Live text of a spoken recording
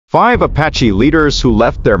5 Apache leaders who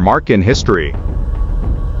left their mark in history.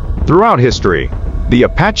 Throughout history, the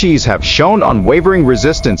Apaches have shown unwavering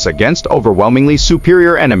resistance against overwhelmingly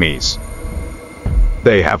superior enemies.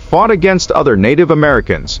 They have fought against other Native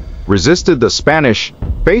Americans, resisted the Spanish,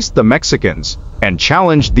 faced the Mexicans, and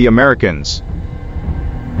challenged the Americans.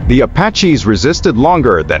 The Apaches resisted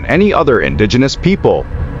longer than any other indigenous people,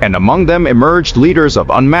 and among them emerged leaders of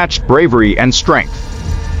unmatched bravery and strength.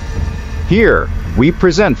 Here, we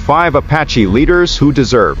present 5 Apache leaders who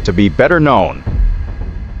deserve to be better known.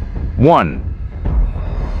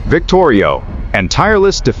 1. Victorio, and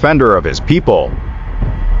tireless defender of his people.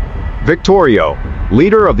 Victorio,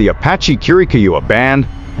 leader of the Apache Kirikayua band,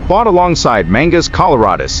 fought alongside Mangas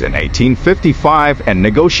Coloradus in 1855 and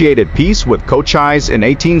negotiated peace with Cochise in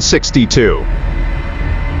 1862.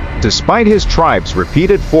 Despite his tribe's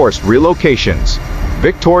repeated forced relocations,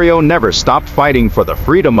 Victorio never stopped fighting for the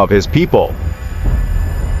freedom of his people.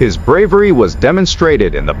 His bravery was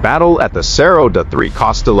demonstrated in the battle at the Cerro de Tres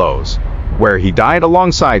Costellos, where he died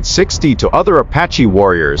alongside 62 other Apache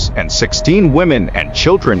warriors and 16 women and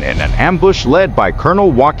children in an ambush led by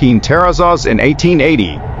Colonel Joaquin Terrazas in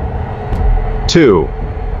 1880. 2.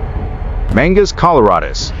 Mangas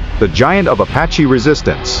Coloradus, the giant of Apache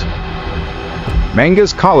resistance.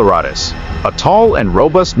 Mangas Coloradus, a tall and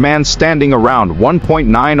robust man standing around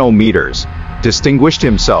 1.90 meters, distinguished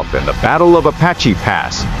himself in the Battle of Apache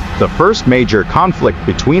Pass, the first major conflict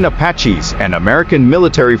between Apaches and American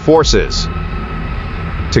military forces.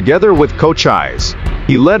 Together with Cochise,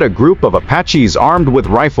 he led a group of Apaches armed with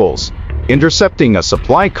rifles, intercepting a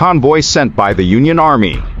supply convoy sent by the Union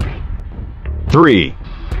Army. 3.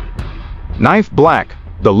 Knife Black,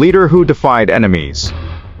 the leader who defied enemies.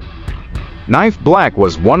 Knife Black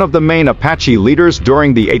was one of the main Apache leaders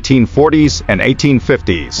during the 1840s and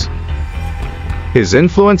 1850s. His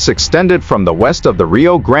influence extended from the west of the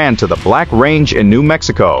Rio Grande to the Black Range in New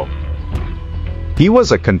Mexico. He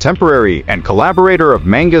was a contemporary and collaborator of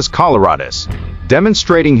Mangas Coloradus,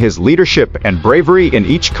 demonstrating his leadership and bravery in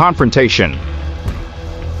each confrontation.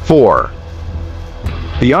 4.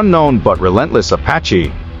 The unknown but relentless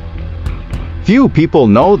Apache. Few people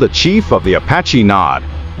know the chief of the Apache Nod,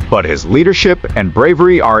 but his leadership and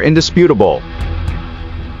bravery are indisputable.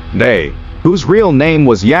 Nay, whose real name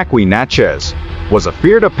was Yaqui Natchez, was a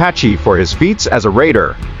feared Apache for his feats as a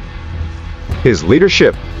raider. His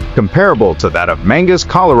leadership, comparable to that of Mangas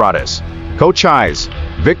Coloradus, Cochise,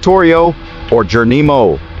 Victorio, or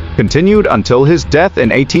Geronimo, continued until his death in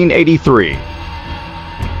 1883.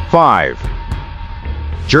 5.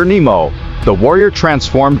 Geronimo, the warrior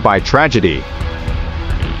transformed by tragedy.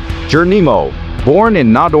 Geronimo, born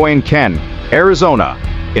in Nodaway Ken, Arizona,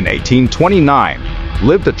 in 1829,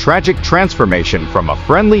 lived a tragic transformation from a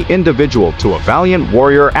friendly individual to a valiant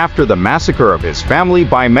warrior after the massacre of his family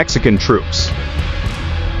by Mexican troops.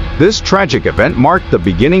 This tragic event marked the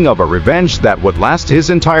beginning of a revenge that would last his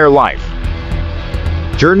entire life.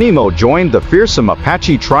 Geronimo joined the fearsome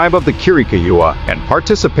Apache tribe of the Kirikayua and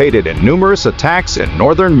participated in numerous attacks in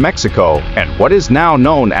northern Mexico and what is now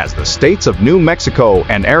known as the states of New Mexico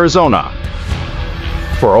and Arizona.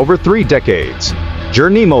 For over 3 decades,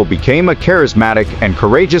 Geronimo became a charismatic and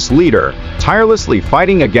courageous leader, tirelessly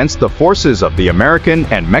fighting against the forces of the American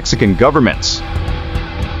and Mexican governments.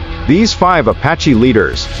 These 5 Apache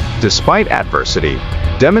leaders, despite adversity,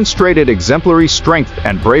 demonstrated exemplary strength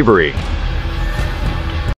and bravery.